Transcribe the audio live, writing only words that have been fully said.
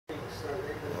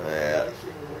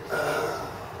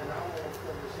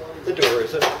The door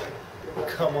is open.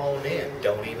 Come on in.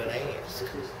 Don't even ask.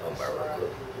 America.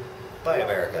 By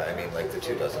America, I mean like the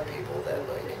 24 people that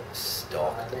like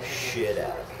stalk the shit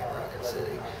out of me in Rocket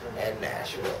City and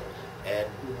Nashville and.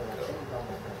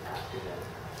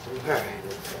 Alright.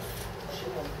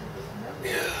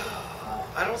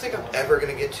 I don't think I'm ever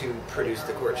gonna get to produce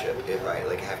the courtship if I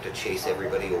like have to chase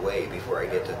everybody away before I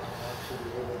get to.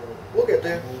 We'll get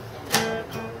there.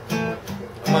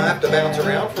 I'm gonna have to bounce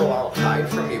around for a while, hide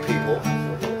from you people,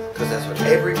 because that's what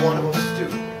every one of us do.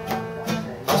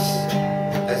 Us,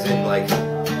 as in like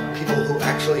people who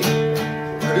actually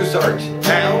produce art.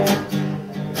 Now,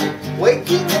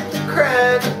 waking up the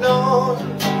crack of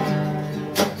dawn,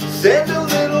 send a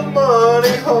little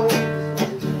money home.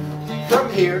 From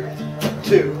here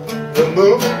to the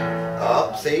moon.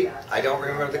 Oh, see, I don't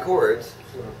remember the chords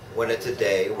when it's a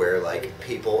day where like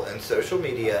people in social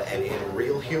media and in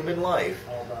real human life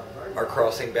are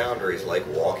crossing boundaries, like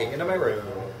walking into my room,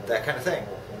 that kind of thing.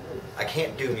 I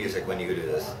can't do music when you do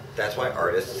this. That's why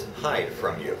artists hide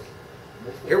from you.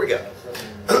 Here we go.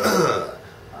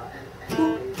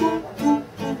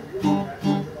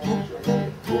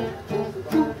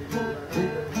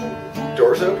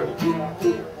 Doors open.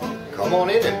 Come on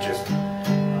in and just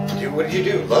do what you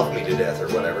do. Love me to death or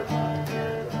whatever.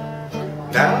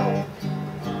 Now,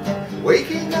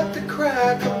 waking up the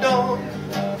crack of dawn,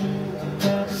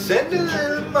 send a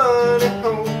little money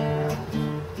home.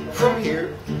 From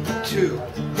here to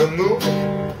the moon,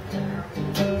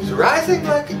 it's rising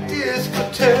like a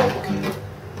discotheque.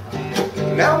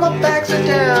 Now my bags are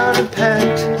down and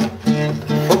packed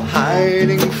for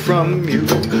hiding from you.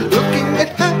 Looking at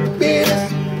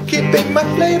happiness, keeping my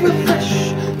flavor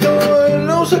fresh. No one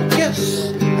knows, I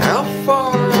guess, how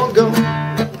far I'll go.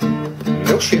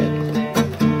 No shit.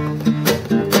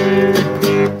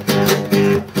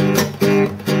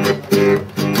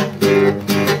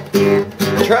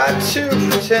 Try to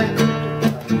pretend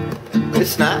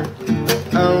it's not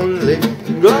only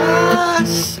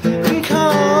glass and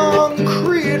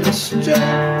concrete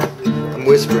instead. I'm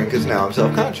whispering because now I'm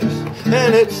self-conscious.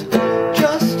 And it's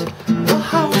just a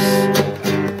house,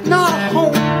 not a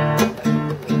home.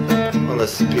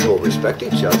 Unless people respect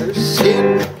each other's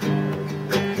skin.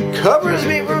 Covers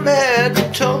me from head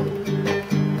to toe,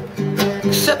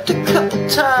 except a couple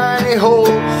tiny holes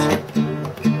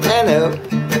and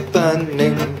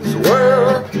openings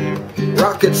where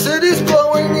Rocket City's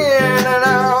blowing in and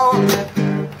out.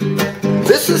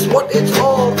 This is what it's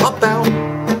all about.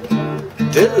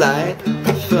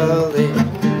 Delightfully,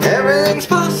 everything's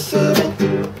possible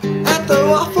at the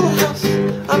Waffle House.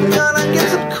 I'm gonna get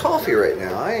some coffee right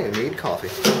now. I need coffee.